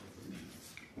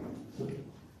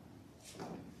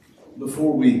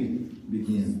Before we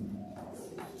begin,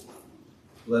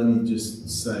 let me just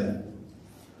say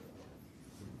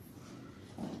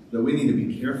that we need to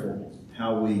be careful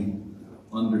how we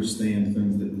understand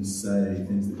things that we say,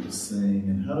 things that we sing,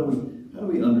 and how do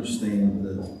we understand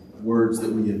the words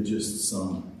that we have just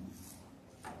sung.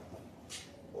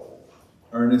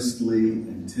 Earnestly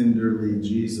and tenderly,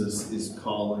 Jesus is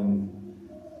calling.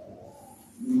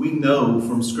 We know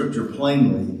from Scripture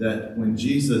plainly that when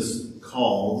Jesus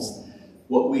calls,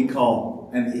 what we call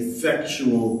an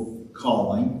effectual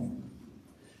calling,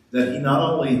 that he not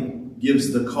only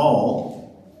gives the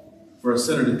call for a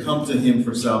sinner to come to him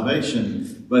for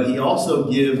salvation, but he also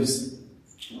gives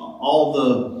all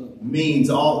the means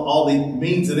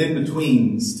and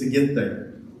in-betweens to get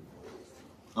there.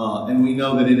 And we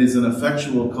know that it is an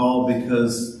effectual call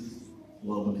because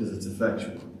it's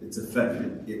effectual. It's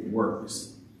effective. It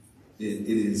works.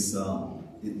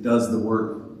 It does the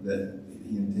work that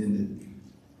he intended.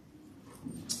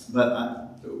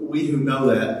 But we who know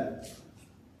that,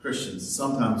 Christians,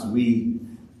 sometimes we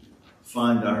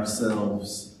find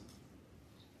ourselves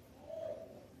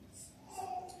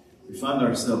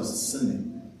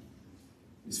sinning.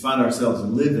 We find ourselves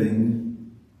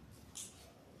living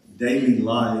daily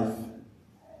life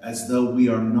as though we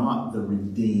are not the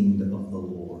redeemed of the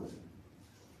Lord.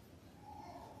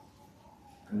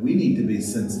 And we need to be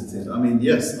sensitive. I mean,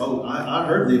 yes, I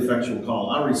heard the effectual call.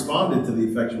 I responded to the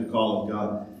effectual call of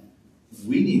God.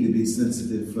 We need to be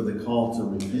sensitive for the call to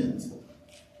repent,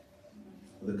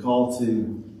 for the call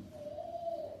to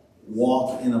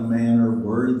walk in a manner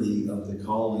worthy of the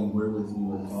calling wherewith you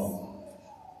were called.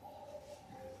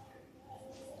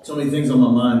 So many things on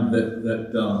my mind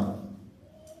that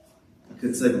I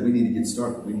could say, but we need to get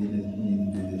started. We need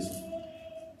to do this.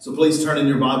 So please turn in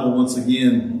your Bible once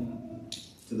again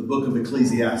to the book of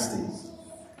Ecclesiastes.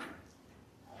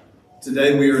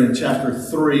 Today we are in chapter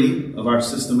 3 of our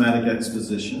systematic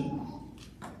exposition.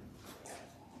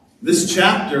 This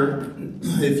chapter,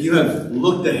 if you have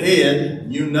looked ahead,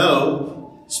 you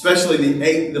know, especially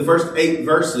the first 8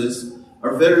 verses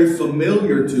are very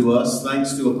familiar to us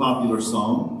thanks to a popular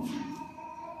song.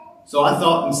 So I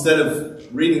thought instead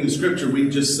of reading the scripture,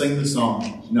 we'd just sing the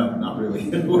song. No, not really.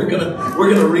 We're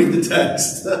gonna read the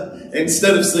text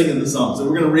instead of singing the song. So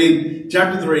we're gonna read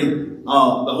chapter 3,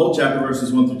 the whole chapter,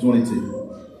 verses 1 through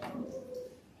 22.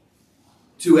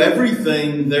 To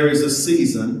everything there is a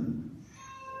season,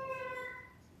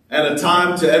 and a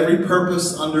time to every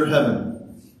purpose under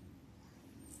heaven.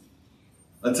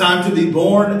 A time to be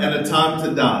born and a time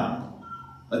to die.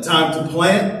 A time to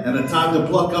plant and a time to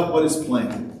pluck up what is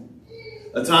planted.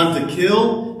 A time to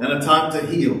kill and a time to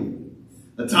heal.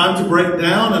 A time to break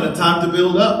down and a time to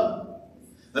build up.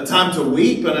 A time to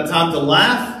weep and a time to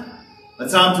laugh. A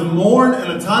time to mourn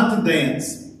and a time to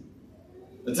dance.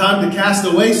 A time to cast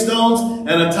away stones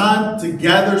and a time to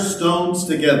gather stones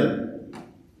together.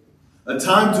 A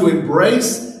time to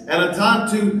embrace and a time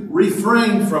to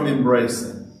refrain from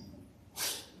embracing.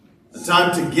 A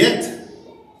time to get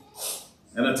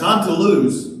and a time to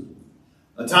lose.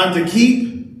 A time to keep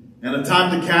and a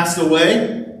time to cast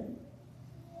away.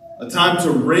 A time to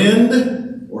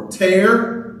rend or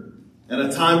tear and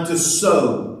a time to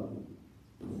sow.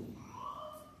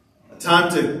 A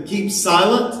time to keep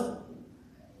silent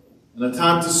and a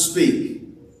time to speak.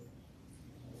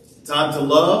 A time to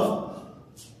love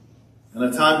and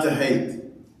a time to hate.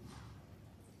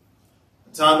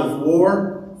 A time of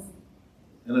war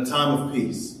and a time of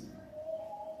peace.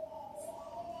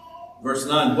 Verse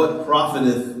 9, what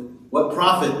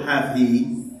profit hath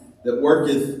he that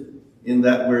worketh in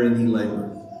that wherein he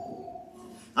laboureth?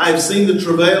 I have seen the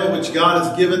travail which God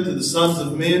hath given to the sons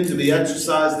of men to be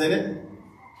exercised in it.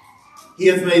 He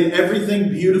hath made everything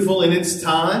beautiful in its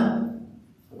time.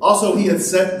 Also he hath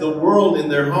set the world in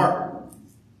their heart,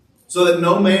 so that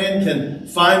no man can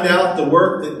find out the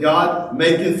work that God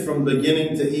maketh from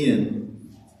beginning to end.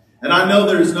 And I know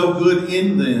there is no good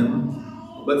in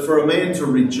them, but for a man to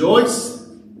rejoice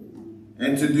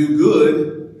and to do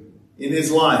good in his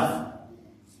life.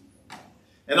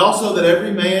 And also that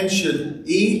every man should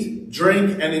eat,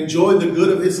 drink, and enjoy the good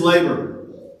of his labor.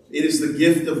 It is the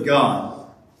gift of God.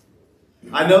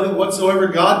 I know that whatsoever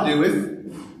God doeth,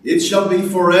 it shall be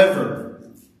forever.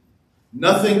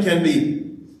 Nothing can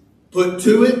be put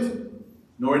to it,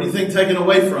 nor anything taken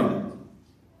away from it.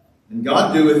 And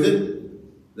God doeth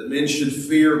it, that men should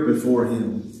fear before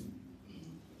him.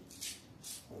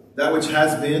 That which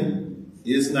has been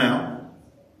is now.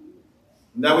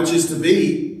 And that which is to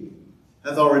be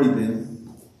hath already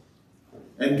been.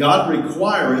 And God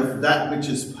requireth that which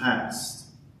is past.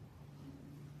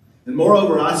 And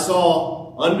moreover, I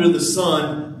saw under the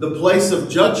sun the place of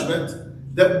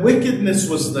judgment, that wickedness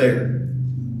was there,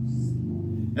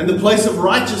 and the place of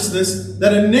righteousness,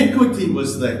 that iniquity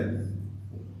was there.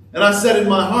 And I said in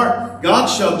my heart, God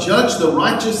shall judge the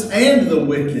righteous and the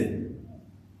wicked.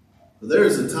 For there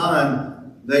is a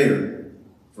time there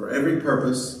for every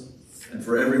purpose and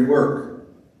for every work.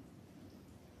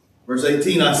 Verse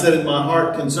 18, I said in my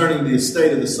heart concerning the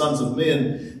estate of the sons of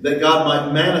men, that God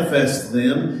might manifest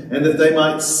them, and that they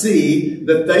might see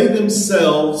that they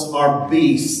themselves are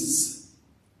beasts.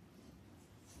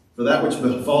 For that which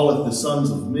befalleth the sons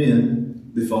of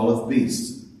men befalleth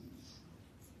beasts.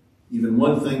 Even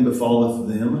one thing befalleth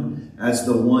them, as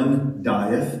the one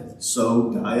dieth,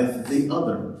 so dieth the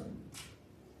other.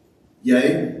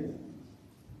 Yea,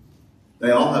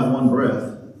 they all have one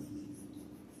breath,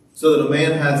 so that a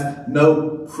man hath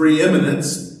no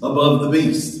preeminence above the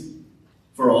beast,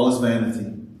 for all is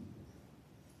vanity.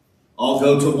 All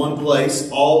go to one place,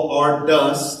 all are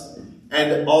dust,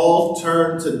 and all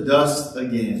turn to dust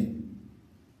again.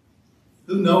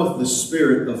 Who knoweth the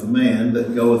spirit of man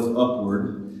that goeth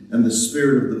upward, and the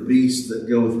spirit of the beast that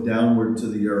goeth downward to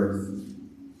the earth?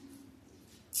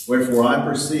 Wherefore I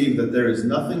perceive that there is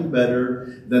nothing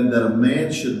better than that a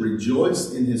man should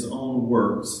rejoice in his own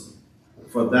works,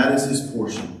 for that is his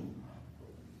portion.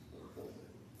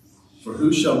 For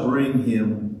who shall bring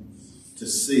him to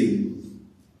see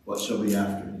what shall be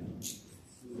after him?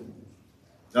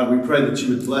 God, we pray that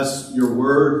you would bless your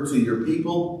word to your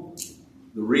people,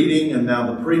 the reading and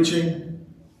now the preaching.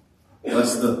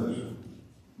 Bless the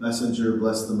messenger,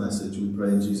 bless the message. We pray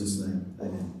in Jesus' name.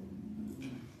 Amen.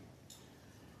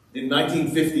 In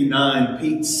 1959,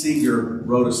 Pete Seeger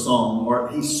wrote a song, or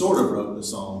he sort of wrote the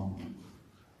song.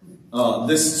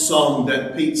 This song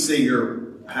that Pete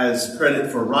Seeger has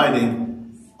credit for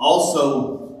writing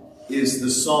also is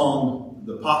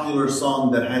the popular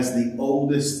song that has the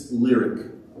oldest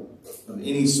lyric of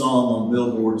any song on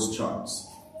Billboard's charts.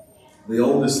 The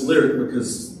oldest lyric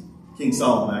because King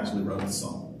Solomon actually wrote the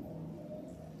song.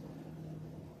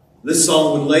 This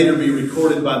song would later be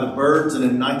recorded by the Byrds, and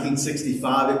in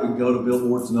 1965 it would go to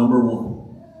Billboard's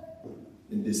 #1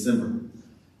 in December.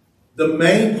 The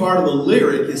main part of the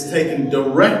lyric is taken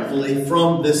directly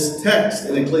from this text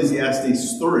in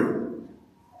Ecclesiastes 3.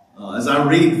 As I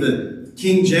read the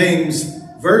King James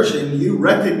Version, you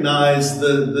recognize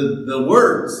the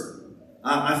words.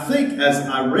 I think as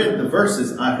I read the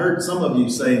verses, I heard some of you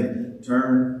saying,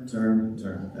 turn, turn,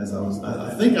 turn.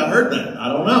 I think I heard that.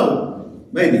 I don't know.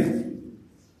 Maybe.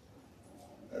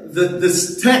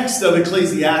 This text of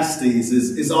Ecclesiastes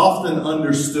is often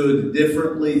understood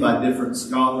differently by different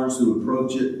scholars who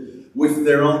approach it with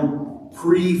their own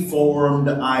preformed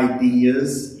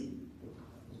ideas.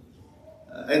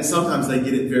 And sometimes they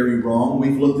get it very wrong.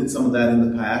 We've looked at some of that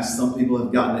in the past. Some people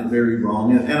have gotten it very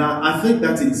wrong. And I think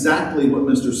that's exactly what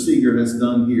Mr. Seeger has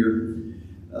done here.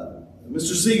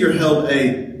 Mr. Seeger held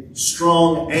a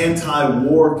strong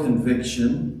anti-war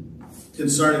conviction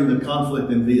concerning the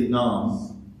conflict in Vietnam.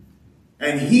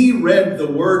 And he read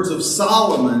the words of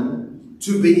Solomon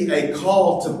to be a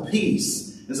call to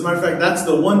peace. As a matter of fact, that's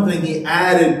the one thing he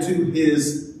added to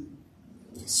his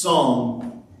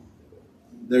song,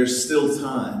 There's Still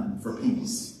Time for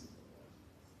Peace.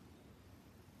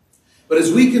 But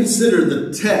as we consider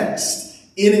the text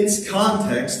in its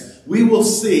context, we will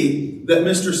see that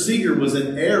Mr. Seeger was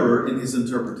in error in his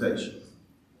interpretation.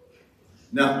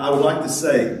 Now, I would like to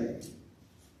say,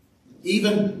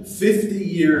 even 50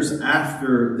 years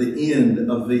after the end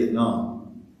of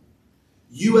Vietnam,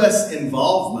 U.S.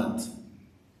 involvement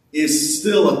is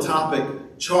still a topic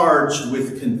charged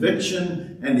with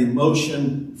conviction and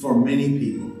emotion for many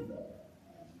people.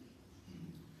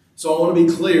 So I want to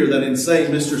be clear that in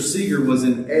saying Mr. Seeger was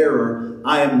in error,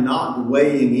 I am not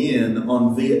weighing in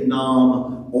on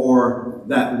Vietnam or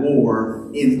that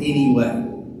war in any way.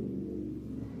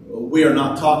 We are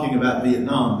not talking about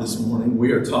Vietnam this morning.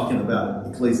 We are talking about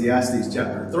Ecclesiastes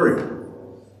chapter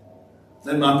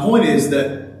 3. And my point is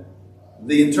that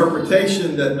the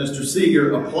interpretation that Mr.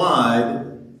 Seeger applied,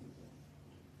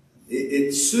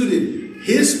 it suited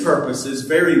his purposes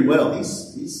very well.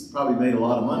 He's probably made a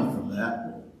lot of money from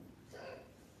that.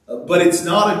 But it's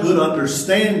not a good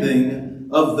understanding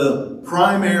of the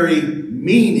primary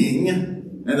meaning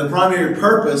and the primary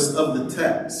purpose of the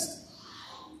text.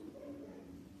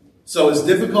 So as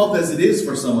difficult as it is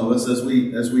for some of us as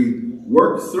we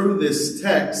work through this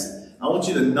text, I want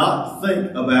you to not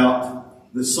think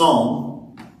about the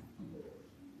song.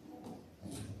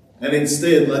 And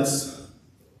instead, let's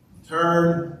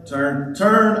turn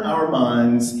our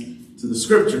minds to the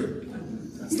Scripture.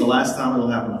 That's the last time it'll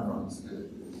happen, I promise.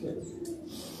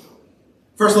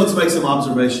 First, let's make some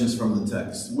observations from the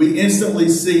text. We instantly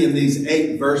see in these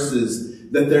 8 verses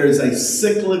that there is a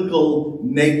cyclical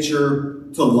nature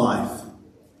to life.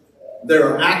 There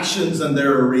are actions and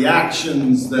there are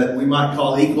reactions that we might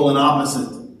call equal and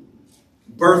opposite.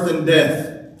 Birth and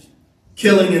death,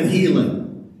 killing and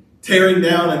healing, tearing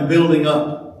down and building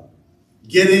up,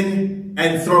 getting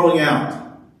and throwing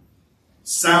out,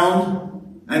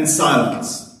 sound and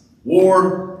silence,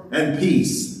 war and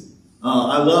peace.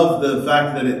 I love the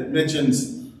fact that it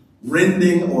mentions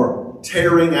rending or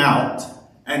tearing out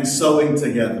and sewing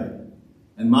together.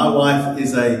 And my wife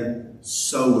is a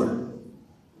sewer.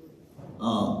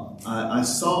 I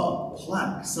saw a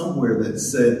plaque somewhere that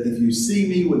said, if you see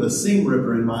me with a seam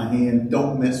ripper in my hand,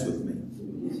 don't mess with me.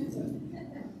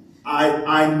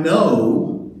 I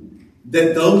know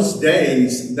that those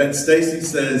days that Stacy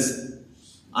says,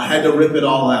 I had to rip it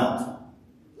all out.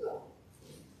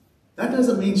 That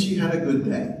doesn't mean she had a good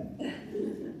day.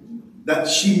 That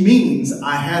she means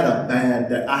I had a bad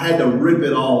day. I had to rip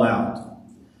it all out.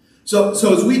 So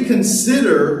as we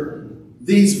consider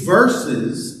these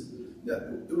verses,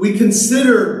 we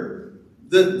consider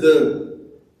the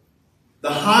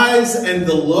highs and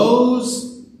the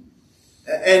lows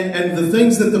and the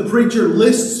things that the preacher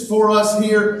lists for us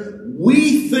here.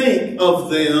 We think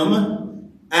of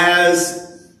them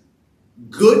as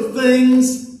good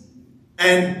things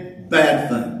and bad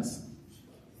things.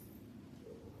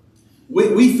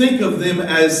 We think of them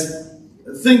as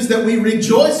things that we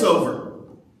rejoice over.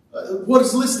 What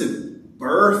is listed?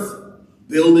 Birth,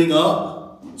 building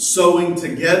up, sewing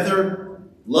together,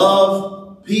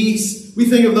 love, peace. We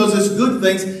think of those as good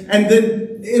things. And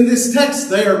then in this text,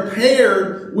 they are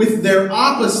paired with their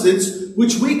opposites,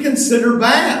 which we consider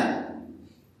bad.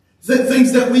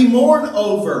 Things that we mourn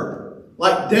over,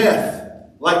 like death,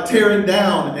 like tearing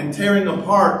down and tearing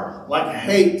apart, like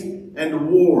hate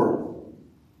and war.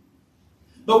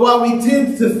 But while we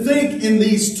tend to think in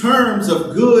these terms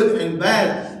of good and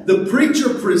bad, the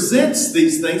preacher presents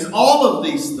these things, all of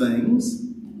these things,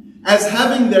 as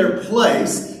having their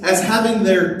place, as having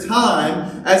their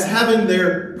time, as having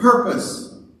their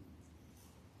purpose.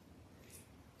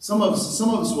 Some of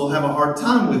us will have a hard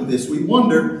time with this. We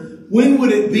wonder, when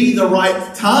would it be the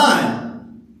right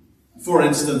time, for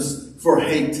instance, for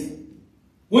hate?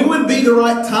 When would be the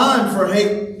right time for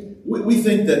hate? We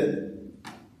think that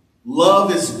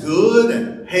love is good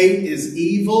and hate is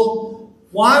evil.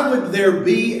 Why would there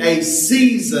be a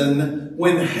season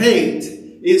when hate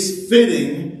is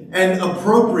fitting and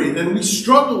appropriate? And we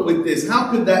struggle with this. How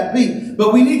could that be?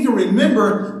 But we need to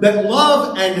remember that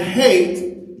love and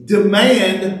hate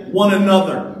demand one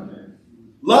another.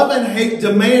 Love and hate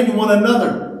demand one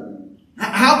another.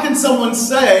 How can someone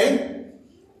say,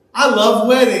 I love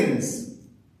weddings,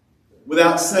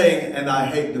 without saying, and I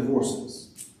hate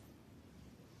divorces?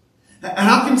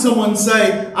 How can someone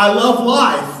say, I love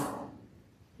life,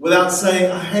 without saying,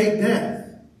 I hate death?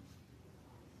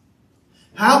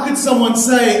 How could someone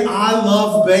say, I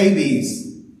love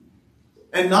babies,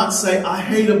 and not say, I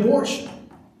hate abortion?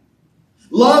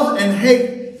 Love and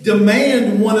hate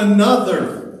demand one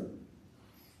another.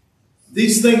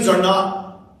 These things are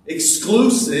not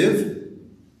exclusive.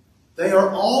 They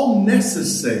are all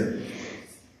necessary.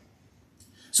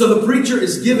 So the preacher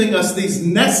is giving us these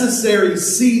necessary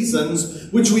seasons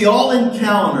which we all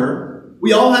encounter.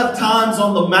 We all have times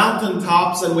on the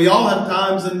mountaintops and we all have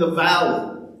times in the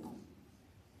valley.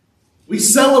 We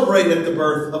celebrate at the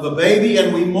birth of a baby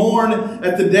and we mourn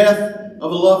at the death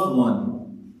of a loved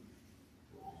one.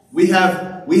 We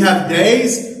have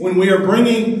days when we are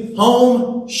bringing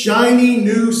home shiny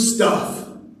new stuff.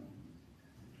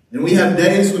 And we have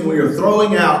days when we are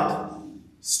throwing out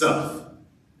stuff.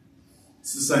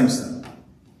 It's the same stuff.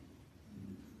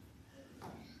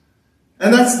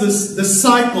 And that's the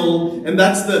cycle, and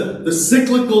that's the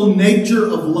cyclical nature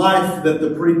of life that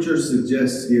the preacher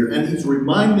suggests here. And he's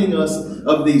reminding us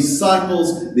of these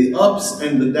cycles, the ups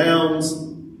and the downs.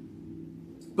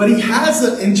 But he has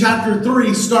it in chapter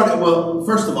 3 started. Well,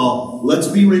 first of all, let's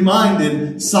be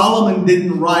reminded, Solomon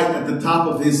didn't write at the top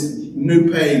of his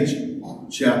new page,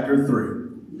 chapter 3.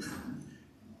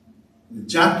 The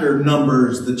chapter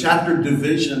numbers, the chapter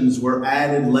divisions were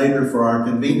added later for our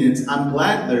convenience. I'm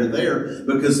glad they're there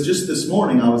because just this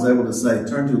morning I was able to say,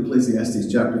 turn to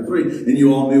Ecclesiastes chapter 3, and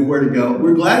you all knew where to go.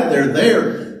 We're glad they're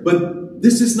there, but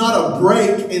this is not a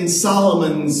break in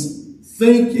Solomon's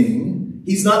thinking.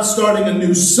 He's not starting a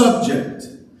new subject.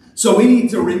 So we need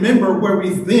to remember where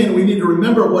we've been. We need to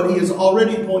remember what he has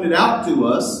already pointed out to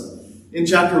us in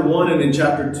chapter 1 and in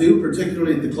chapter 2,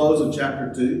 particularly at the close of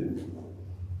chapter 2.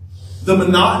 The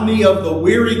monotony of the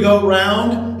weary go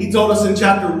round. He told us in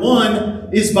chapter 1,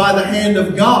 is by the hand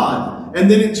of God. And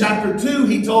then in chapter 2,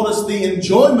 he told us the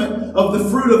enjoyment of the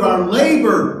fruit of our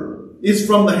labor is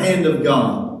from the hand of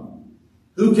God.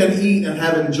 Who can eat and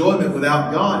have enjoyment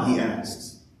without God, he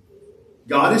asks.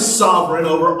 God is sovereign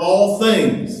over all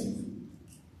things.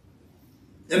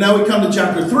 And now we come to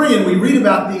chapter 3 and we read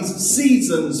about these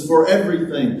seasons for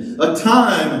everything. A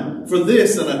time for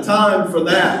this and a time for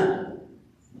that.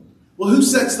 Well, who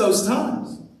sets those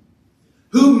times?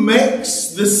 Who makes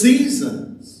the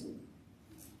seasons?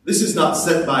 This is not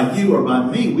set by you or by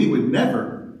me. We would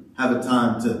never have a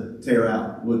time to tear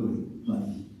out, would we,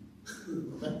 honey?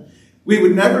 We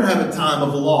would never have a time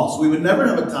of loss. We would never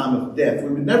have a time of death. We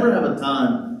would never have a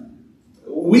time.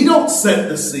 We don't set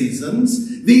the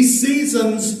seasons. These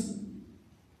seasons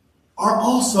are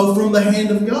also from the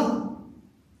hand of God.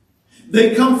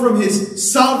 They come from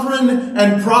His sovereign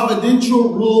and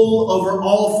providential rule over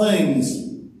all things.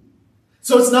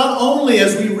 So it's not only,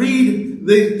 as we read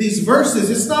these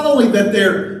verses, it's not only that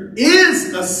there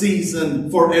is a season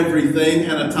for everything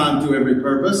and a time to every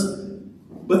purpose,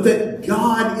 but that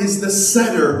God is the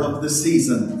setter of the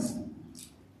seasons.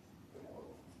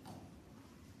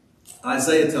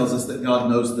 Isaiah tells us that God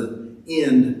knows the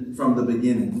end from the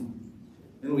beginning.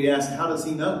 And we ask, how does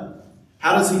He know?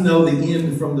 How does He know the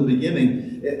end from the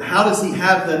beginning? How does He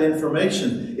have that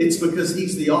information? It's because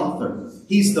He's the author.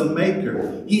 He's the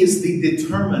maker. He is the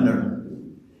determiner.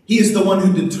 He is the one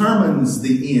who determines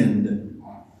the end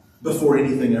before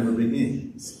anything ever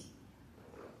begins.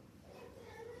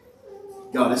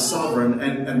 God is sovereign,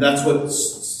 and that's what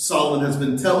Solomon has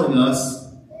been telling us.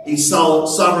 He's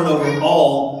sovereign over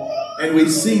all, and we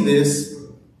see this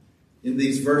in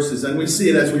these verses. And we see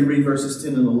it as we read verses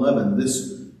 10 and 11.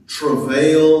 This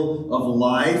travail of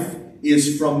life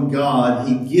is from God.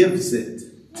 He gives it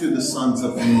to the sons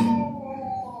of men.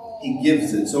 He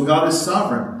gives it. So God is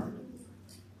sovereign.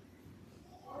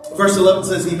 Verse 11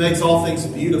 says He makes all things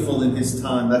beautiful in His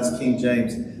time. That's King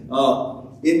James.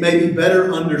 It may be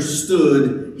better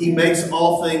understood. He makes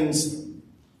all things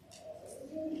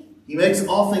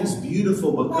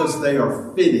beautiful because they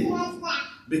are fitting,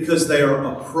 because they are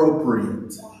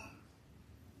appropriate.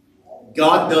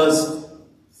 God does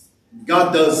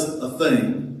a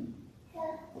thing,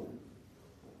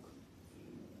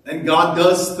 and God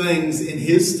does things in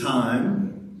His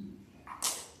time,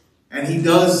 and He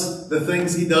does the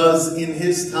things He does in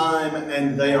His time,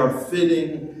 and they are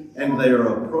fitting, and they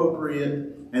are appropriate,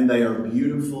 and they are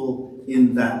beautiful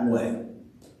in that way.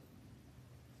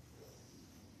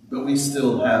 But we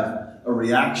still have a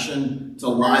reaction to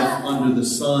life under the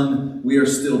sun. We are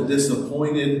still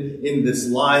disappointed in this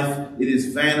life. It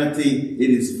is vanity. It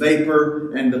is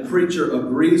vapor. And the preacher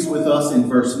agrees with us in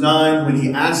verse 9 when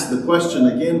he asks the question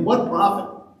again, what profit?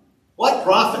 What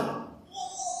profit?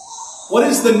 What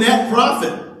is the net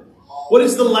profit? What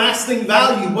is the lasting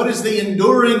value? What is the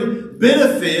enduring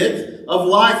benefit of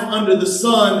life under the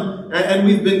sun? And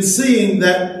we've been seeing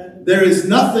that there is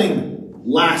nothing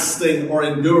lasting or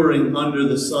enduring under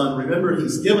the sun. Remember,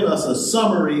 He's given us a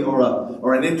summary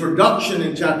or an introduction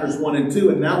in chapters 1 and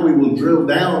 2, and now we will drill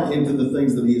down into the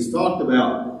things that He has talked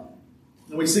about.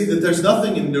 And we see that there's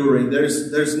nothing enduring.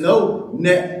 There's no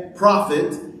net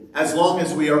profit as long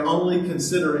as we are only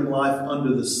considering life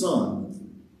under the sun.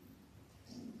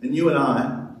 And you and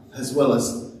I, as well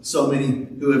as so many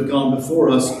who have gone before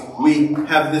us, we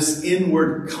have this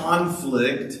inward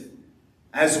conflict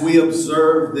as we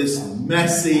observe this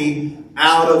messy,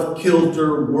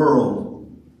 out-of-kilter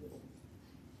world.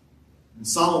 And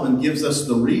Solomon gives us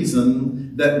the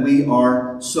reason that we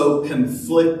are so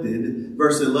conflicted.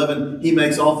 Verse 11, He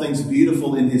makes all things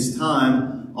beautiful in His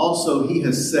time. Also, He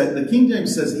has set, the King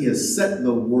James says He has set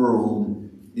the world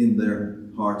in their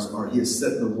hearts, or He has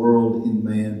set the world in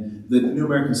man. The New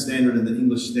American Standard and the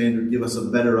English Standard give us a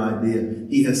better idea.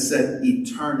 He has set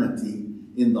eternity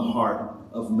in the heart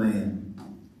of man.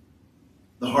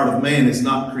 The heart of man is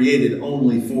not created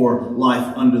only for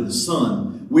life under the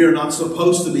sun. We are not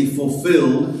supposed to be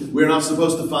fulfilled. We are not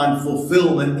supposed to find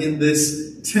fulfillment in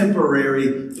this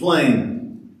temporary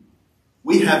plane.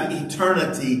 We have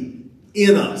eternity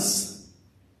in us.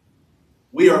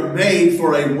 We are made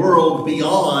for a world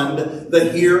beyond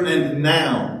the here and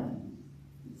now.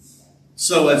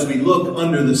 So as we look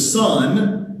under the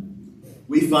sun,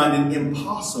 we find it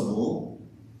impossible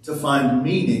to find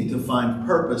meaning, to find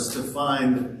purpose, to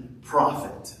find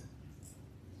profit.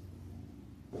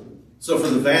 So for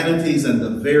the vanities and the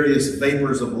various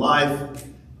vapors of life,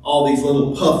 all these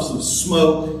little puffs of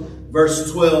smoke,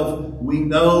 verse 12, we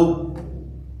know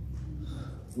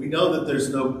that there's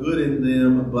no good in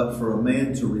them but for a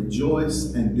man to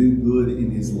rejoice and do good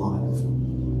in his life.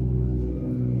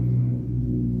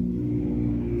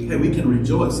 hey, we can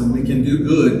rejoice and we can do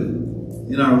good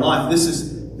in our life. This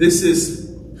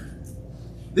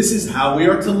is how we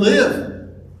are to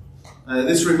live.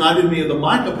 This reminded me of the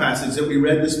Micah passage that we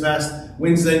read this past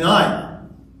Wednesday night.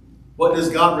 What does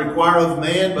God require of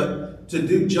man but to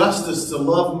do justice, to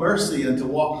love mercy, and to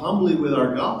walk humbly with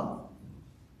our God?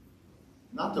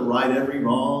 Not to right every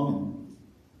wrong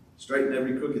and straighten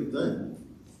every crooked thing,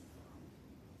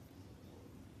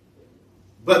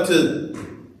 but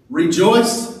to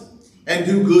rejoice and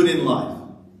do good in life.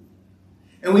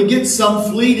 And we get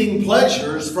some fleeting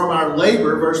pleasures from our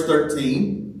labor, verse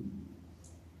 13.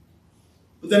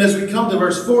 But then as we come to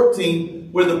verse 14,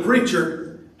 where the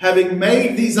preacher, having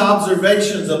made these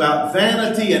observations about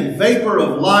vanity and vapor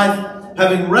of life,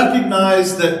 having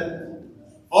recognized that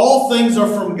all things are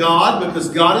from God because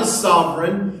God is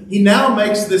sovereign, he now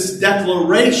makes this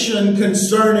declaration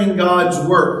concerning God's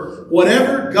work.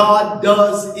 Whatever God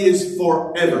does is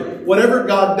forever. Whatever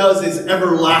God does is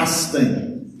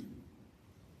everlasting.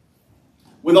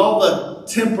 With all the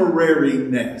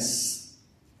temporariness,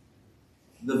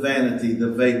 the vanity,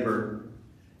 the vapor,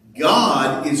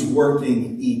 God is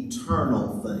working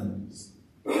eternal things.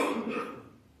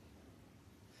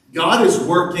 God is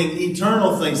working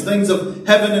eternal things, things of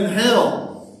heaven and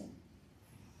hell,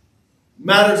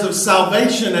 matters of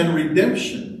salvation and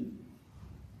redemption.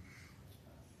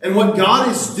 And what God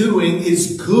is doing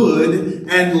is good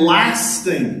and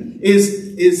lasting,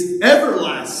 is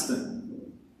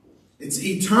everlasting. It's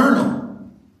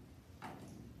eternal.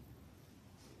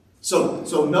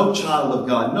 So no child of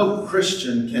God, no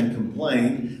Christian can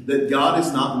complain that God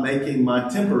is not making my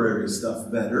temporary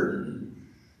stuff better,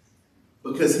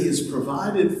 because he has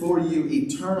provided for you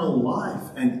eternal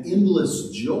life and endless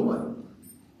joy.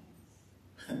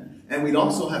 And we'd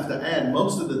also have to add,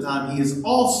 most of the time, he is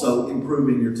also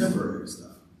improving your temporary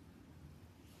stuff.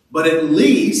 But at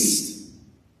least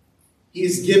he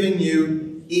is giving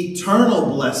you eternal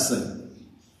blessing.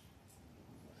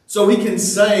 So we can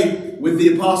say with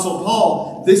the Apostle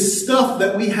Paul, this stuff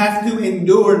that we have to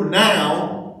endure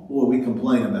now, boy, we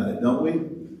complain about it, don't we?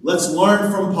 Let's learn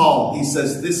from Paul. He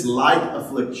says, this light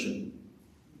affliction.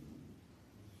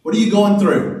 What are you going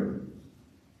through?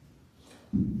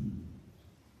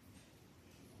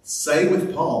 Say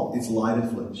with Paul, it's light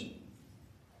affliction.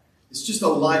 It's just a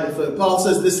light affliction. Paul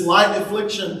says this light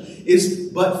affliction is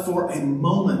but for a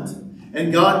moment.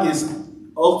 And God is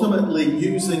ultimately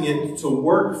using it to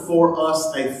work for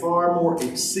us a far more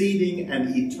exceeding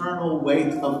and eternal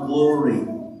weight of glory.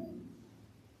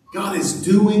 God is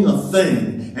doing a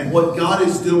thing, and what God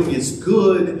is doing is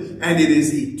good, and it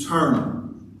is eternal.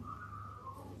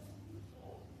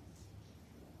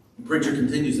 The preacher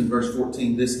continues in verse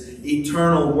 14, this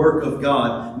eternal work of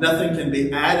God, nothing can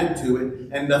be added to it,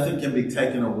 and nothing can be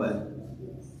taken away.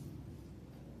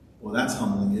 Well, that's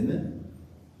humbling, isn't it?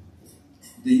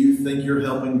 Do you think you're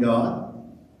helping God?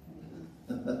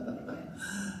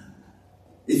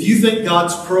 If you think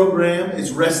God's program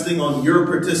is resting on your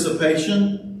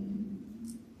participation,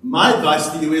 my advice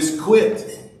to you is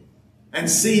quit and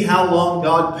see how long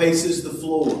God paces the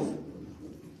floor.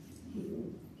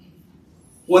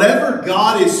 Whatever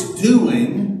God is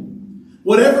doing,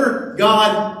 whatever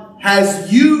God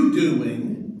has you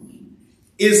doing,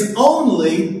 is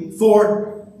only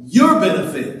for your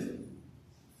benefit.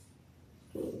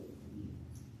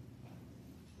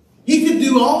 He could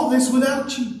do all this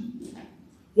without you.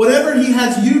 Whatever he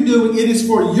has you doing, it is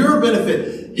for your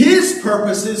benefit. His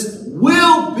purposes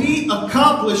will be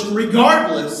accomplished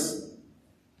regardless.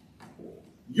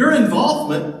 Your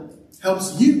involvement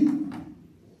helps you.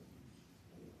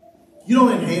 You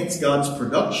don't enhance God's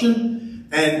production,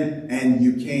 and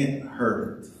you can't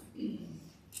hurt it.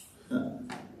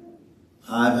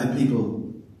 I've had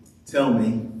people tell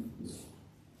me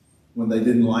when they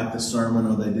didn't like the sermon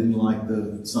or they didn't like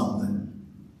the something,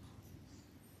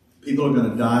 people are going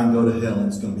to die and go to hell, and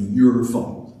it's going to be your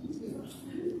fault.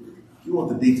 If you want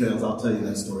the details, I'll tell you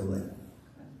that story later.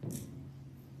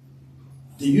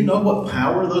 Do you know what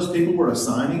power those people were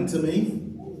assigning to me?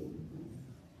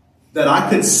 That I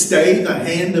could stay the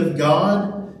hand of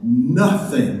God?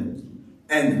 Nothing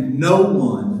and no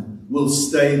one will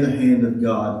stay the hand of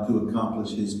God to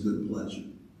accomplish his good pleasure.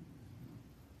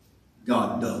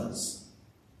 God does.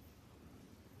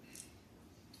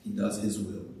 He does his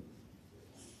will.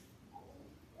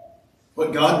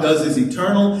 What God does is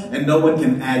eternal, and no one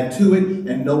can add to it,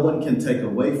 and no one can take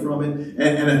away from it.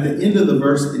 And at the end of the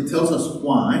verse, it tells us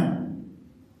why.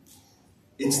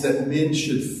 It's that men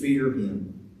should fear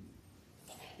him.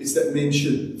 It's that men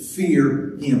should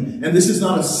fear him. And this is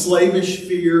not a slavish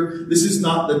fear. This is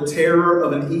not the terror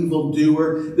of an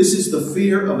evildoer. This is the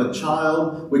fear of a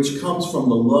child which comes from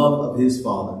the love of his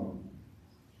father.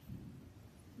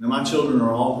 Now, my children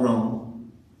are all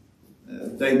grown.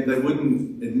 They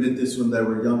wouldn't admit this when they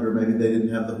were younger. Maybe they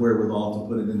didn't have the wherewithal to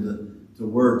put it into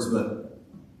words.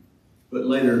 But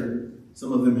later,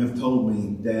 some of them have told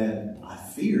me, Dad, I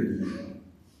feared you.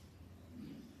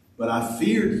 But I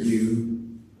feared you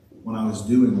when I was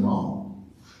doing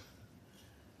wrong.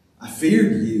 I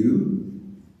feared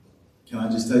you. Can I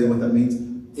just tell you what that means?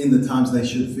 In the times they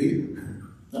should fear.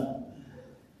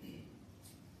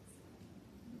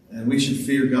 And we should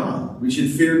fear God. We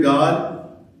should fear God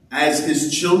as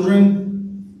his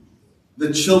children,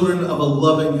 the children of a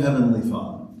loving heavenly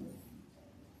Father.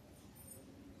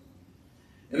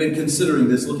 And in considering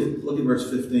this, look at verse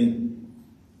 15.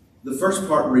 The first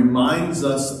part reminds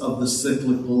us of the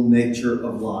cyclical nature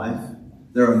of life.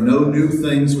 There are no new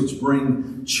things which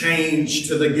bring change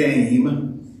to the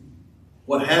game.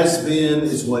 What has been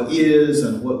is what is,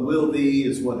 and what will be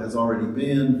is what has already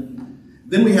been.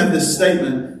 Then we have this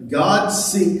statement, God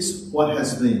seeks what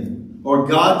has been, or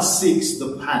God seeks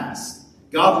the past.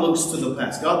 God looks to the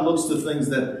past. God looks to things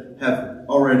that have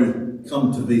already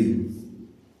come to be.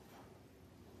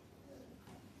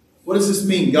 What does this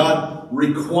mean? God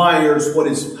requires what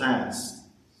is past.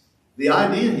 The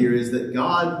idea here is that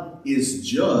God is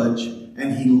judge,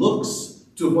 and he looks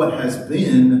to what has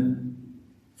been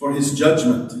for his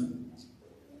judgment.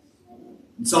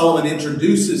 And Solomon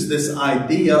introduces this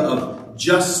idea of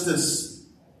justice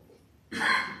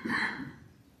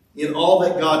in all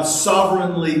that God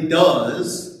sovereignly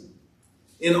does,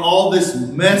 in all this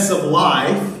mess of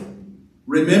life.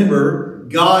 Remember,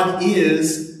 God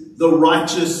is the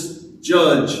righteous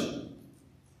judge.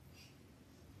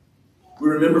 We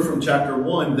remember from chapter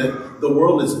 1 that the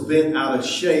world is bent out of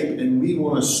shape and we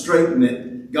want to straighten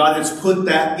it. God has put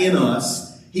that in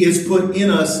us. He has put in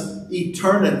us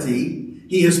eternity.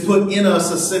 He has put in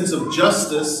us a sense of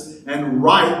justice and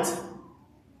right.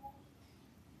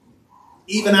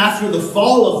 Even after the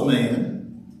fall of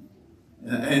man,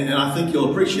 and I think you'll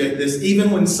appreciate this,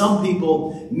 even when some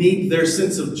people need their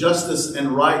sense of justice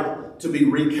and right to be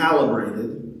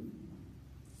recalibrated,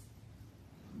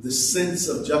 the sense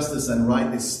of justice and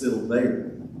right is still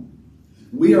there.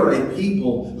 We are a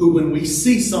people who, when we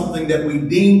see something that we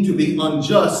deem to be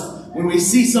unjust, when we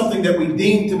see something that we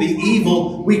deem to be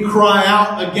evil, we cry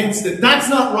out against it. That's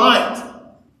not right.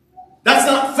 That's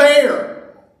not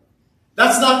fair.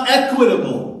 That's not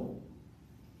equitable.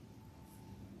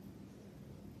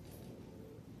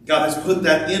 God has put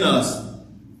that in us.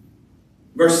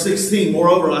 Verse 16,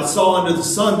 moreover, I saw under the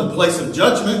sun the place of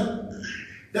judgment,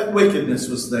 that wickedness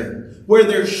was there. Where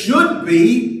there should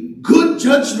be good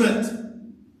judgment,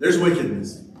 there's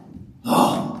wickedness.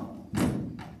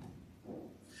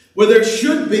 Where there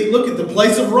should be, look at the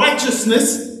place of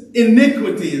righteousness,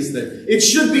 iniquity is there. It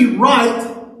should be right,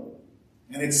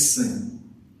 and it's sin.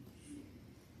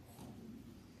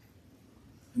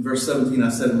 In verse 17, I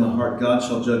said in my heart, God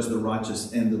shall judge the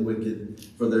righteous and the wicked,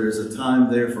 for there is a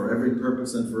time there for every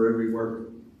purpose and for every work.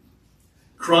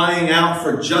 Crying out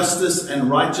for justice and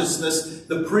righteousness,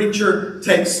 the preacher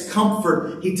takes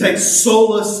comfort. He takes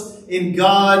solace in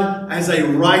God as a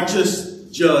righteous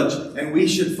judge. And we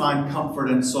should find comfort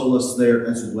and solace there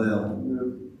as well.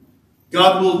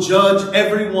 God will judge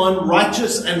everyone,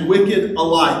 righteous and wicked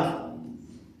alike.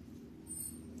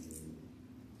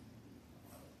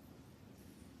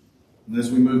 And as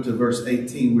we move to verse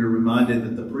 18, we're reminded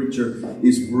that the preacher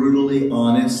is brutally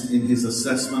honest in his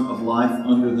assessment of life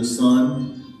under the sun.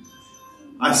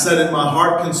 I said in my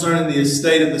heart concerning the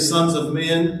estate of the sons of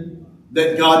men,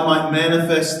 that God might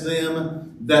manifest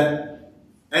them,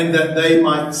 and that they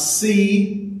might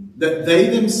see that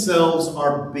they themselves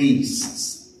are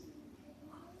beasts.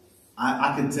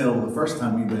 I could tell the first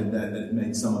time we read that it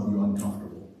made some of you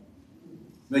uncomfortable.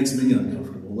 It makes me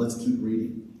uncomfortable. Let's keep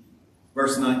reading.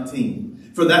 Verse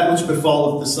 19, for that which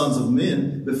befalleth the sons of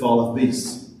men befalleth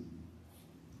beasts.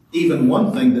 Even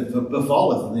one thing that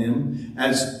befalleth them,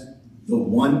 as the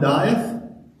one dieth,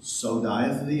 so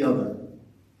dieth the other.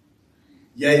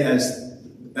 Yea,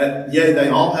 they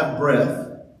all have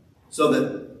breath, so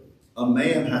that a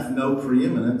man hath no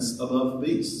preeminence above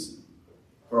beasts,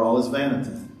 for all is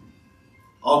vanity.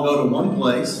 All go to one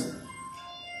place,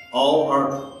 all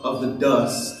are of the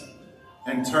dust,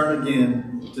 and turn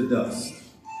again to dust.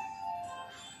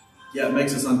 Yeah, it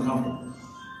makes us uncomfortable.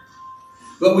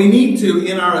 But we need to,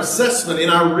 in our assessment, in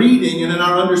our reading, and in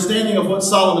our understanding of what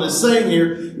Solomon is saying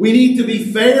here, we need to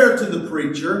be fair to the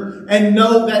preacher and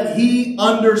know that he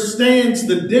understands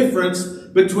the difference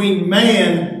between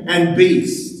man and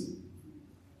beast.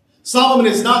 Solomon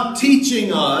is not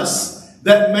teaching us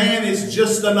that man is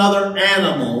just another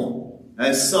animal,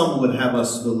 as some would have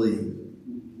us believe.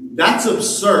 That's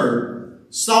absurd.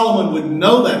 Solomon would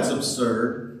know that's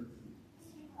absurd.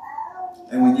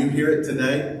 And when you hear it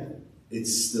today,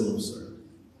 it's still absurd.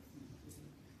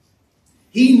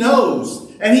 He knows,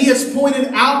 and he has pointed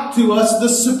out to us the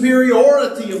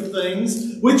superiority of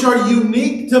things which are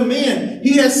unique to men.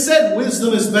 He has said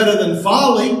wisdom is better than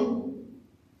folly,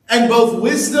 and both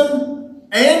wisdom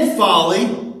and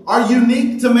folly are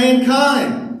unique to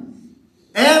mankind.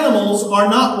 Animals are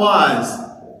not wise.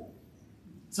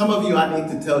 Some of you, I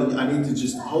need to tell you, I need to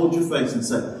just hold your face and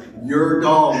say, your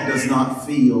dog does not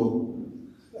feel.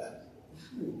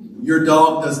 Your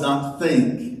dog does not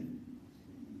think.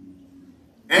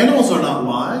 Animals are not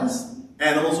wise.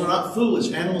 Animals are not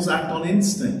foolish. Animals act on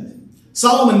instinct.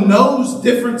 Solomon knows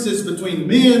differences between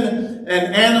men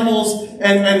and animals,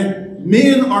 and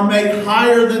men are made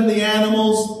higher than the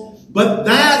animals. But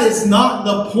that is not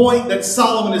the point that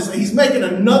Solomon is. He's making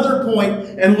another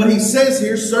point, and what he says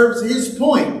here serves his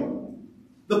point.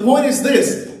 The point is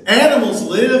this: animals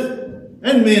live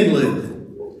and men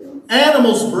live.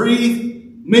 Animals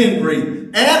breathe, men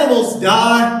breathe. Animals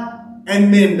die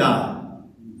and men die.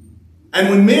 And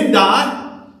when men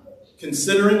die,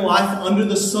 considering life under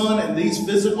the sun and these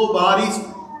physical bodies,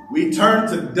 we turn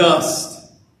to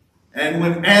dust. And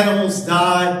when animals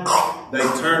die, they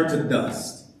turn to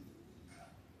dust.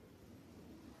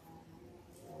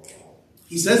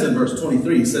 He says in verse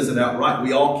 23, he says it outright,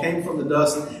 we all came from the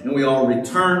dust and we all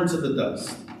return to the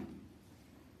dust.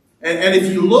 And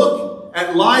if you look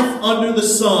at life under the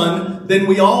sun, then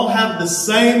we all have the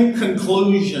same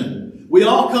conclusion. We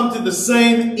all come to the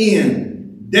same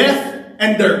end: death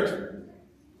and dirt.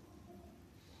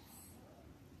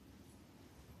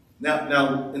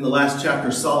 Now, in the last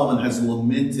chapter, Solomon has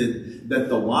lamented that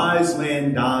the wise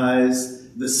man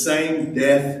dies the same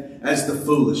death as the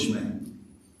foolish man.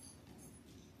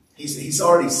 He's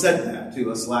already said that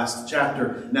to us last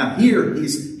chapter. Now here,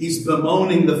 he's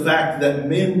bemoaning the fact that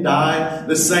men die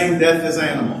the same death as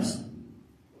animals.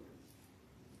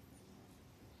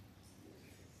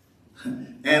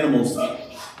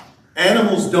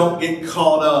 Animals don't get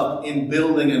caught up in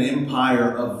building an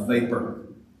empire of vapor.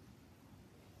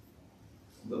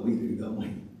 But we do, don't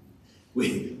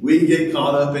we? We get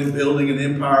caught up in building an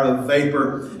empire of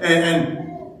vapor.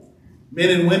 And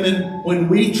men and women, when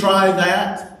we try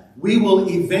that, we will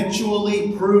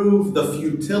eventually prove the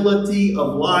futility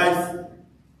of life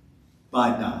by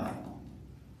dying.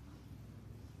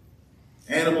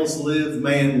 Animals live,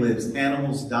 man lives.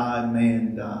 Animals die,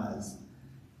 man dies.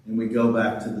 And we go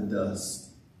back to the dust.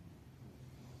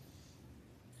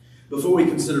 Before we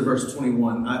consider verse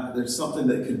 21, there's something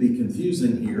that could be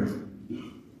confusing here.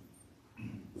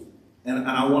 And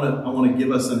I want to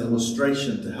give us an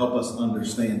illustration to help us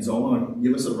understand. So I want to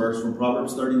give us a verse from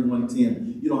Proverbs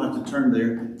 31:10. You don't have to turn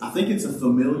there. I think it's a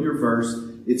familiar verse.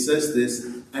 It says this: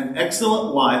 an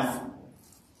excellent wife,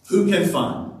 who can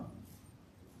find?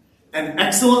 An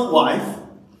excellent wife,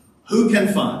 who can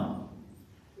find?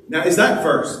 Now, is that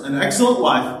verse, an excellent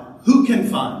wife, who can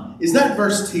find? Is that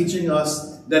verse teaching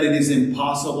us that it is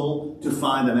impossible to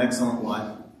find an excellent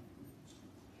wife?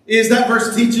 Is that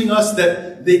verse teaching us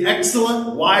that the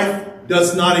excellent wife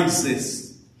does not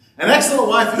exist? An excellent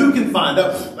wife, who can find?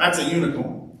 That's a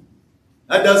unicorn.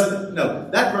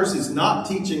 That verse is not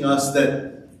teaching us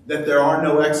that there are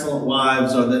no excellent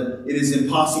wives or that it is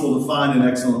impossible to find an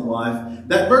excellent wife.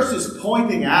 That verse is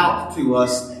pointing out to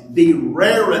us the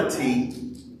rarity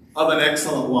of an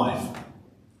excellent wife.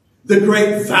 The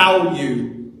great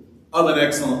value of an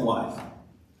excellent wife.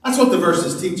 That's what the verse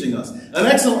is teaching us. An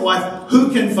excellent wife,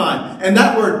 who can find? And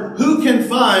that word, who can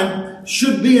find,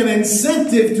 should be an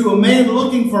incentive to a man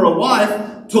looking for a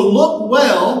wife to look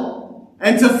well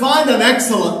and to find an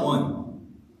excellent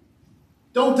one.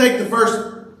 Don't take the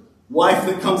first wife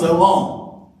that comes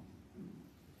along.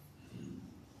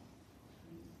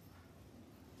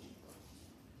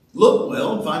 Look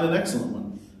well and find an excellent one.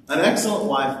 An excellent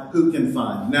wife, who can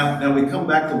find? Now we come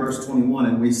back to verse 21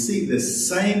 and we see this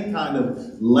same kind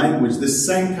of language, this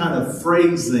same kind of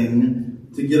phrasing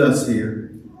to get us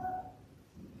here.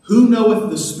 Who knoweth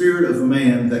the spirit of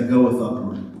man that goeth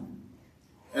upward,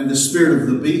 and the spirit of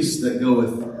the beast that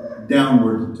goeth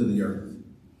downward to the earth?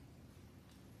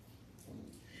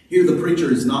 Here the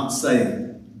preacher is not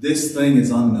saying this thing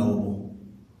is unknowable.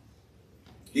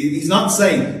 He's not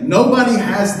saying nobody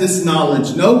has this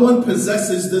knowledge. No one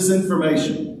possesses this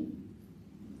information.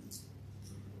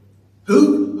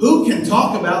 Who can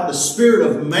talk about the spirit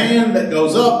of man that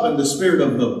goes up and the spirit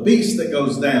of the beast that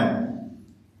goes down?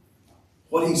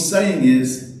 What he's saying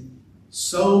is,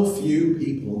 so few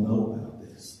people know about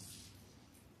this.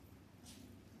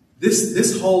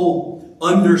 This whole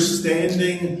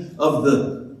understanding of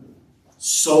the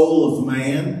soul of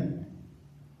man,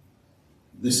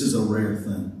 this is a rare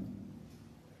thing.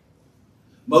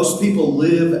 Most people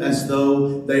live as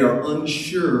though they are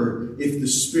unsure if the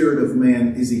spirit of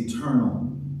man is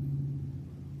eternal.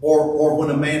 Or when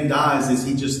a man dies, is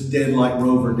he just dead like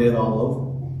Rover, dead all over?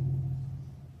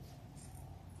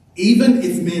 Even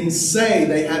if men say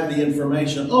they have the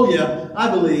information, oh yeah,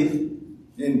 I believe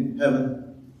in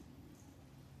heaven.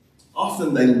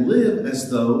 Often they live as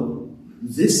though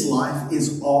this life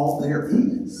is all there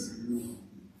is.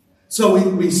 So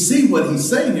we see what he's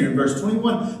saying here in verse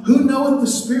 21. Who knoweth the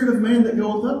spirit of man that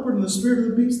goeth upward, and the spirit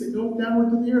of the beast that goeth downward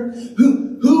to the earth?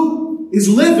 Who is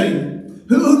living?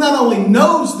 Who not only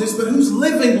knows this, but who's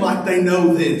living like they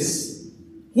know this?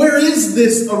 Where is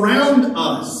this around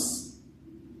us?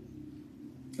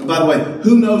 And by the way,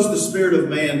 who knows the spirit of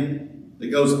man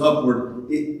that goes upward?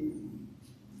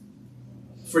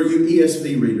 For you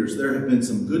ESV readers, there have been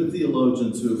some good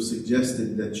theologians who have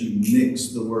suggested that you mix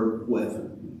the word whether.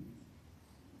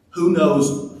 Who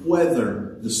knows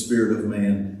whether the spirit of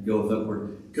man goeth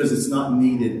upward? Because it's not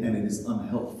needed and it is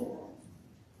unhelpful.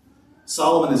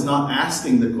 Solomon is not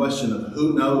asking the question of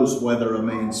who knows whether a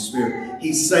man's spirit.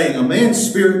 He's saying a man's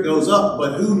spirit goes up,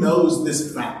 but who knows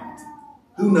this fact?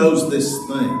 Who knows this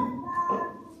thing?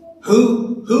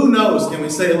 Who knows? Can we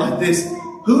say it like this?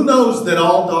 Who knows that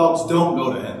all dogs don't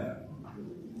go to heaven?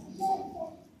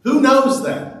 Who knows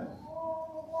that?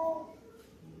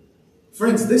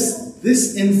 Friends,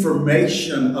 this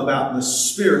information about the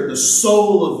spirit, the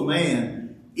soul of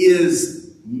man,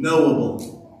 is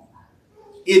knowable.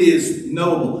 It is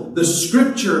knowable. The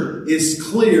scripture is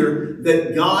clear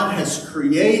that God has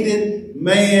created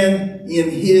man in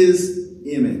his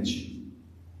image.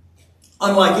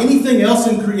 Unlike anything else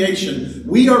in creation,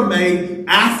 we are made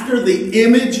after the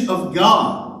image of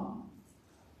God.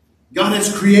 God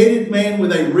has created man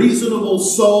with a reasonable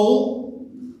soul.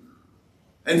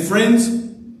 And friends,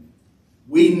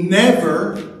 we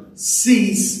never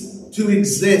cease to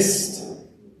exist.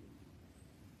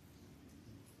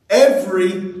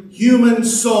 Every human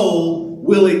soul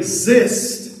will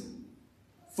exist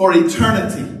for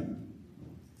eternity.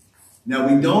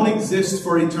 Now, we don't exist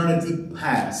for eternity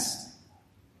past.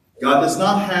 God does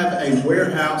not have a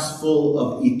warehouse full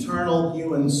of eternal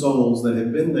human souls that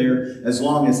have been there as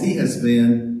long as he has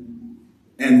been.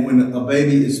 And when a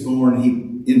baby is born,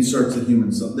 he inserts a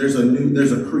human soul. There's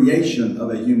a creation of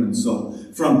a human soul.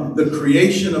 From the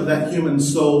creation of that human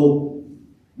soul,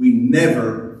 we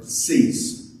never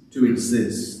cease to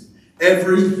exist.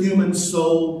 Every human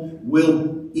soul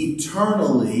will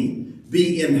eternally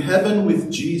be in heaven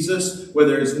with Jesus, where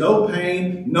there is no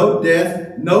pain, no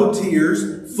death, no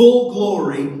tears, full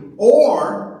glory,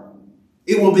 or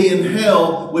it will be in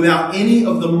hell without any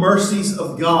of the mercies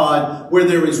of God, where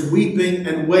there is weeping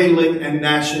and wailing and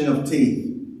gnashing of teeth.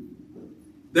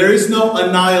 There is no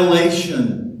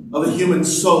annihilation of a human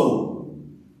soul.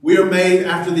 We are made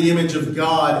after the image of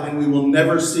God, and we will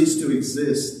never cease to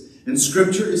exist. And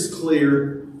Scripture is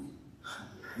clear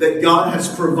that God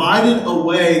has provided a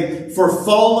way for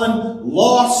fallen,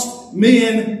 lost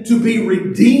men to be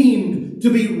redeemed,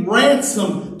 to be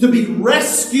ransomed, to be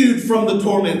rescued from the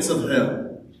torments of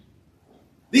hell.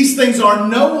 These things are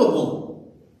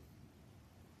knowable.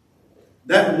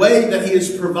 That way that he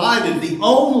has provided, the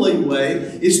only way,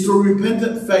 is through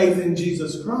repentant faith in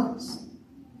Jesus Christ.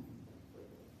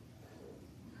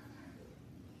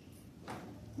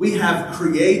 We have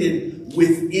created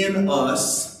within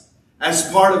us,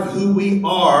 as part of who we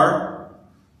are,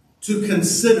 to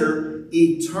consider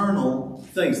eternal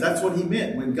things. That's what he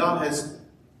meant when God has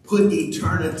put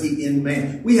eternity in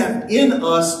man. We have in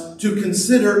us to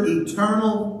consider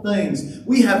eternal things.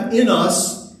 We have in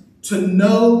us to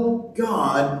know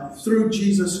God through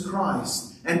Jesus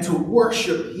Christ and to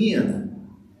worship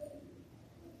him.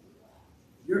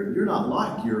 You're not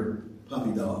like your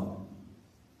puppy dog.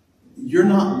 You're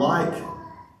not like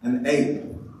an ape.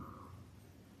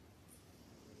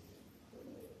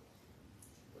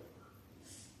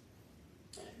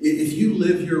 If you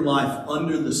live your life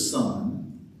under the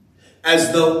sun,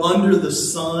 as though under the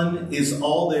sun is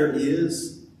all there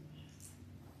is,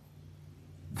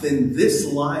 then this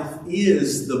life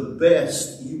is the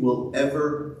best you will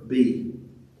ever be.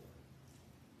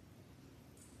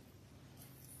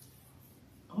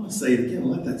 I want to say it again,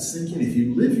 let that sink in. If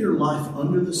you live your life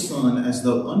under the sun, as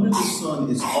though under the sun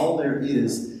is all there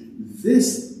is,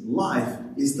 this life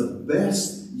is the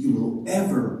best you will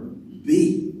ever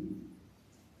be.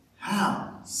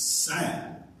 How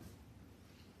sad.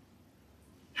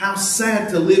 sad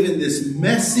to live in this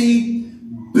messy,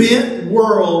 bent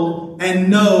world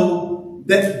and know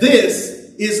that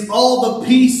this is all the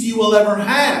peace you will ever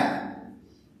have.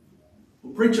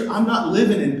 Well, preacher, I'm not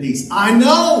living in peace. I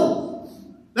know.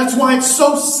 That's why it's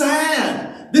so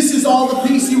sad. This is all the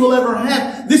peace you will ever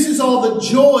have. This is all the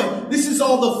joy. This is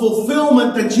all the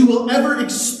fulfillment that you will ever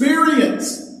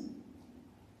experience.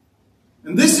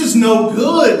 And this is no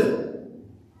good.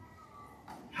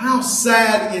 How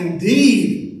sad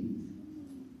indeed.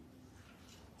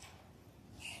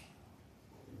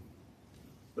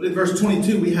 But in verse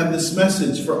 22, we have this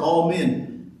message for all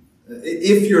men.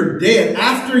 If you're dead,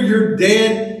 after you're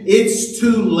dead, it's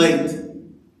too late.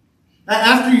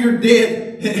 After you're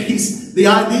dead, the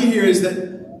idea here is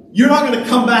that you're not going to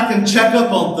come back and check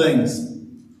up on things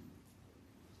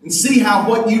and see how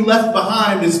what you left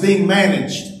behind is being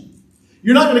managed.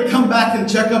 You're not going to come back and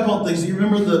check up on things. You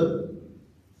remember the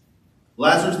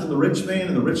Lazarus and the rich man?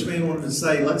 And the rich man wanted to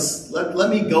say, let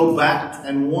me go back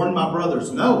and warn my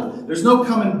brothers. No, there's no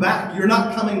coming back. You're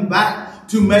not coming back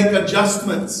to make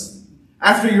adjustments.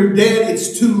 After you're dead,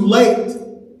 it's too late.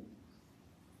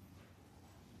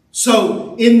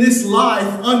 So, in this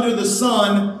life under the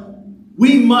sun,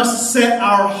 we must set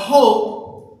our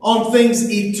hope on things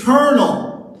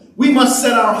eternal. We must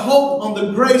set our hope on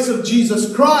the grace of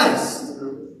Jesus Christ.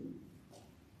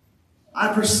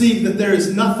 I perceive that there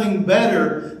is nothing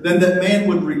better than that man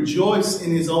would rejoice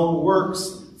in his own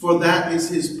works, for that is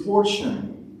his portion.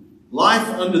 Life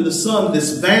under the sun,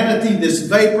 this vanity, this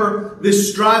vapor,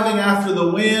 this striving after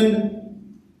the wind.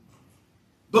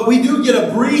 But we do get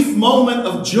a brief moment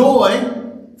of joy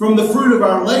from the fruit of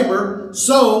our labor.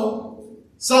 So,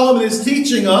 Solomon is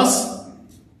teaching us,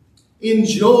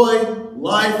 enjoy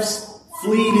life's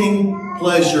fleeting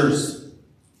pleasures.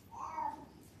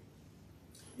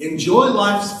 Enjoy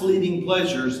life's fleeting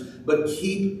pleasures, but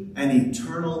keep an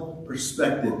eternal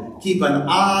perspective. Keep an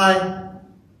eye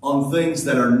on things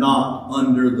that are not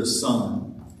under the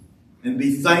sun. And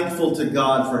be thankful to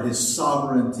God for His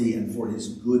sovereignty and for His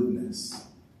goodness.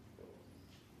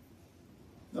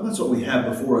 Now that's what we have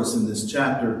before us in this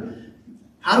chapter.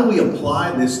 How do we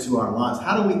apply this to our lives?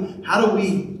 How do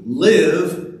we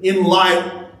live in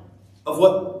light of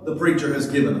what the preacher has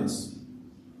given us?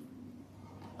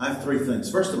 I have three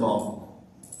things. First of all,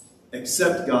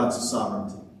 accept God's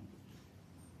sovereignty.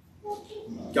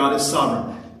 God is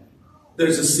sovereign.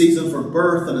 There's a season for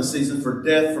birth and a season for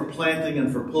death, for planting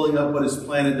and for pulling up what is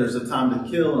planted. There's a time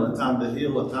to kill and a time to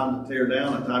heal, a time to tear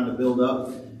down, a time to build up.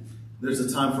 There's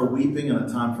a time for weeping and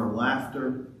a time for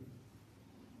laughter.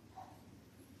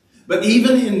 But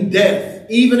even in death,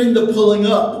 even in the pulling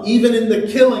up, even in the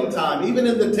killing time, even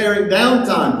in the tearing down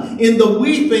time, in the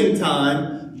weeping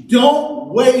time, don't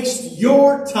waste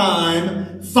your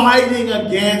time fighting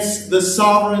against the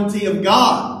sovereignty of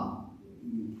God.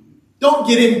 Don't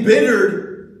get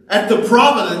embittered at the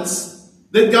providence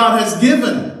that God has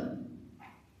given.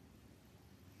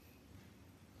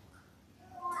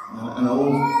 An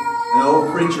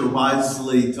old preacher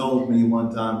wisely told me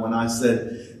one time when I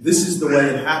said, this is the way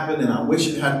it happened and I wish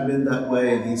it hadn't been that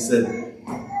way. And he said,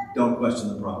 don't question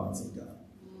the providence of God.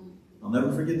 I'll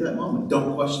never forget that moment.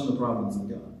 Don't question the providence of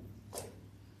God.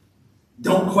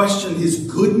 Don't question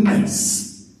His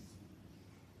goodness.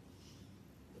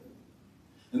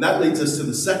 And that leads us to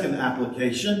the second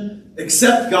application.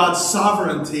 Accept God's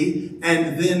sovereignty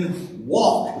and then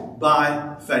walk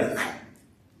by faith.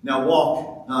 Now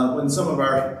walk, when some of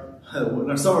our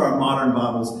modern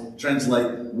Bibles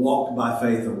translate walk by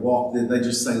faith or walk, they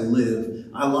just say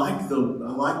live. I like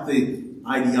the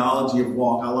ideology of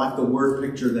walk. I like the word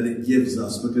picture that it gives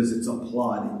us because it's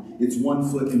applied. It's one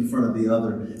foot in front of the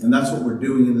other. And that's what we're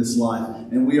doing in this life.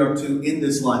 And we are to, in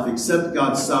this life, accept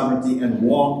God's sovereignty and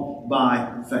walk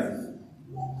by faith.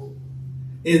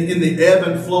 In the ebb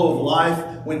and flow of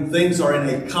life, when things are in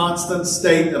a constant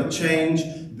state of change,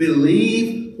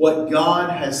 believe what God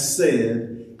has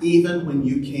said even when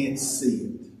you can't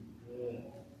see it.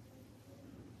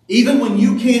 Even when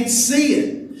you can't see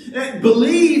it.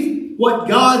 Believe what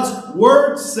God's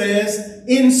Word says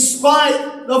in spite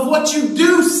of what you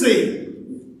do see.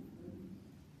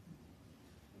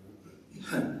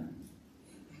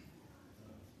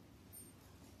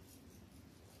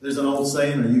 There's an old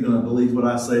saying, are you going to believe what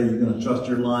I say or are you going to trust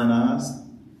your lying eyes?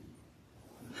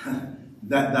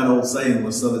 That old saying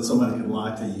was so that somebody could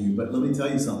lie to you. But let me tell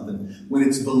you something. When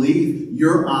it's believe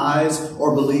your eyes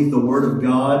or believe the Word of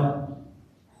God,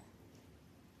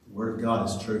 the Word of God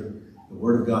is true. The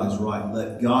Word of God is right.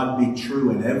 Let God be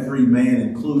true and every man,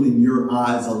 including your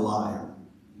eyes, a liar.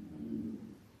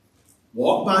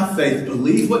 Walk by faith.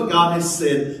 Believe what God has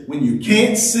said when you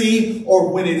can't see or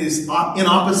when it is in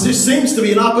opposition, seems to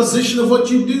be in opposition of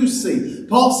what you do see.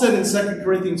 Paul said in 2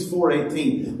 Corinthians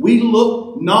 4:18, we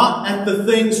look not at the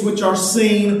things which are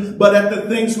seen, but at the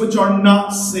things which are not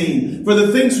seen. For the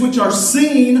things which are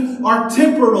seen are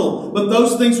temporal, but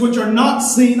those things which are not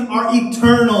seen are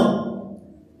eternal.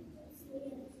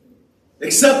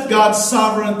 Accept God's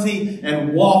sovereignty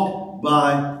and walk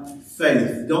by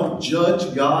faith. Don't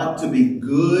judge God to be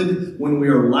good when we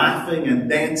are laughing and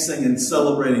dancing and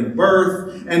celebrating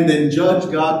birth, and then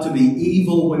judge God to be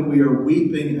evil when we are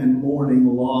weeping and mourning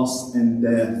loss and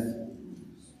death.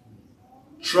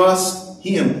 Trust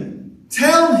Him.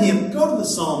 Tell Him. Go to the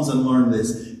Psalms and learn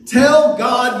this. Tell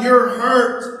God your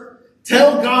hurt.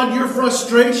 Tell God your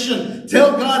frustration.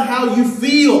 Tell God how you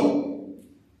feel.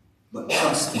 But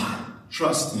trust Him.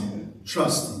 Trust Him.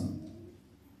 Trust Him.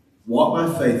 Walk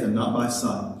by faith and not by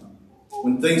sight.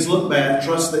 When things look bad,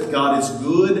 trust that God is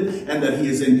good and that He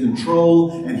is in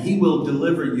control and He will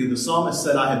deliver you. The psalmist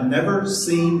said, I have never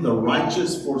seen the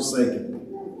righteous forsaken.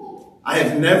 I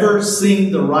have never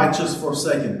seen the righteous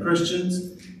forsaken.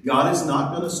 Christians, God is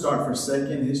not going to start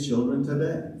forsaking His children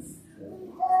today.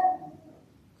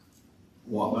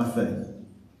 Walk by faith.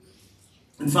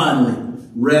 And finally,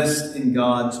 rest in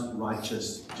God's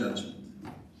righteous judgment.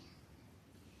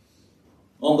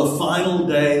 On the final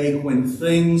day when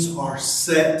things are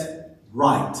set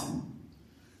right,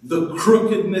 the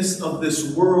crookedness of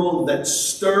this world that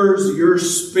stirs your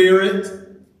spirit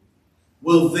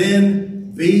will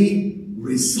then be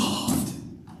resolved.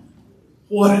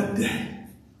 What a day.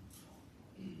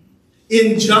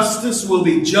 Injustice will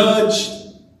be judged.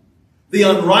 The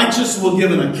unrighteous will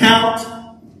give an account.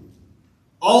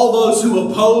 All those who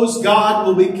oppose God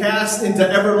will be cast into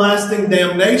everlasting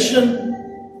damnation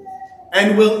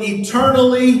and will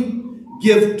eternally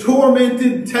give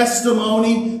tormented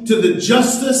testimony to the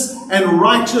justice and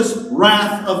righteous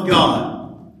wrath of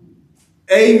God.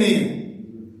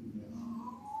 Amen.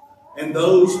 And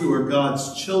those who are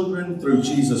God's children through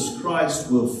Jesus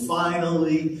Christ will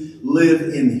finally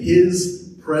live in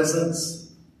His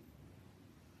presence.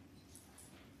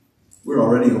 We're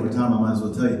already over time, I might as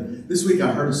well tell you. This week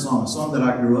I heard a song that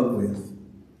I grew up with.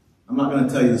 I'm not going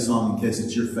to tell you the song in case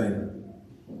it's your favorite.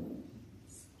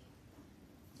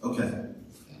 Okay.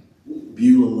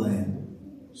 Beulah Land.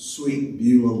 Sweet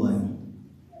Beulah Land.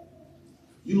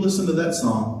 You listen to that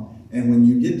song, and when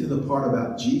you get to the part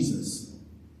about Jesus,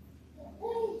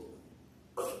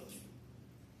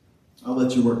 I'll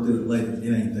let you work through it later.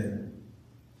 It ain't there.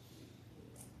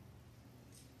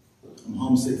 I'm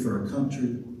homesick for a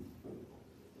country.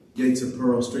 Gates of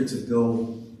pearl, streets of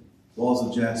gold, walls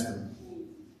of jasper.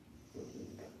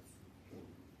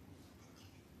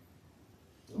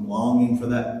 I'm longing for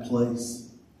that place.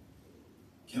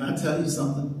 Can I tell you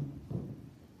something?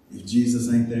 If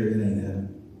Jesus ain't there, it ain't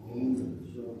heaven.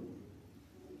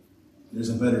 There's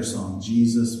a better song.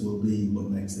 Jesus will be what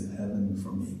makes it heaven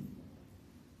for me.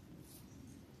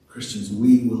 Christians,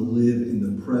 we will live in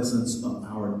the presence of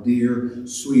our dear,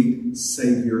 sweet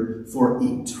Savior for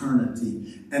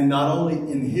eternity. And not only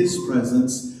in His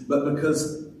presence, but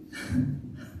because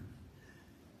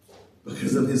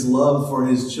of His love for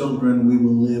His children, we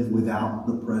will live without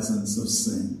the presence of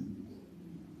sin.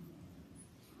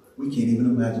 We can't even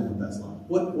imagine what that's like.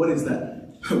 What is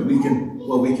that? We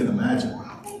can imagine.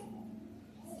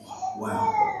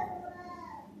 Wow.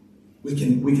 We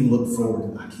can look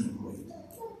forward. I can't wait.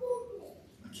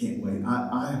 I can't wait.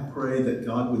 I pray that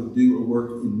God would do a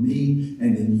work in me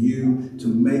and in you to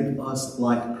make us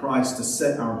like Christ, to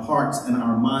set our hearts and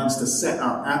our minds, to set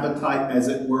our appetite, as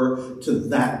it were, to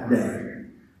that day.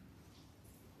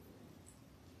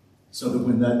 So that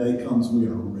when that day comes, we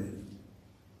are ready.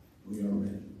 We are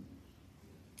ready.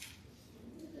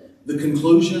 The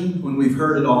conclusion, when we've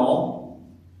heard it all,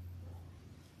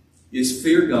 is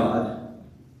fear God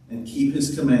and keep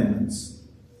His commandments,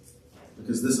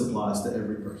 because this applies to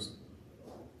every person.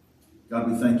 God,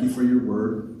 we thank You for Your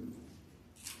word.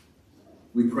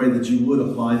 We pray that You would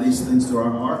apply these things to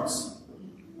our hearts.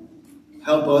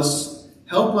 Help us,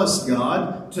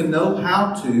 God, to know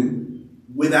how to,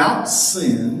 without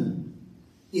sin,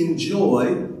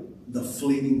 enjoy the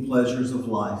fleeting pleasures of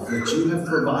life that You have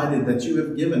provided, that You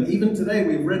have given. Even today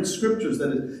we've read scriptures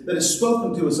that has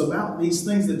spoken to us about these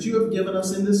things that You have given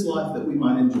us in this life that we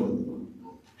might enjoy them.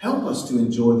 Help us to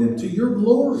enjoy them to Your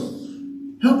glory.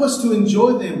 Help us to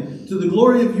enjoy them to the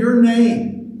glory of Your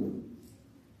name.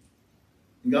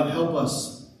 And God, help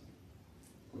us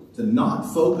to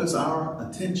not focus our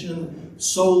attention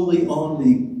solely on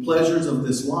the pleasures of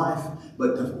this life,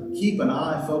 but to keep an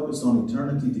eye focused on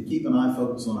eternity, to keep an eye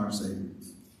focused on our Savior.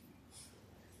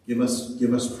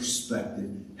 Give us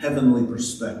perspective, heavenly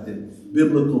perspective,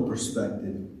 biblical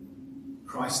perspective,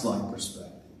 Christ-like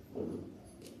perspective.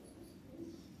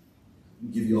 We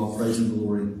give you all praise and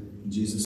glory in Jesus' name.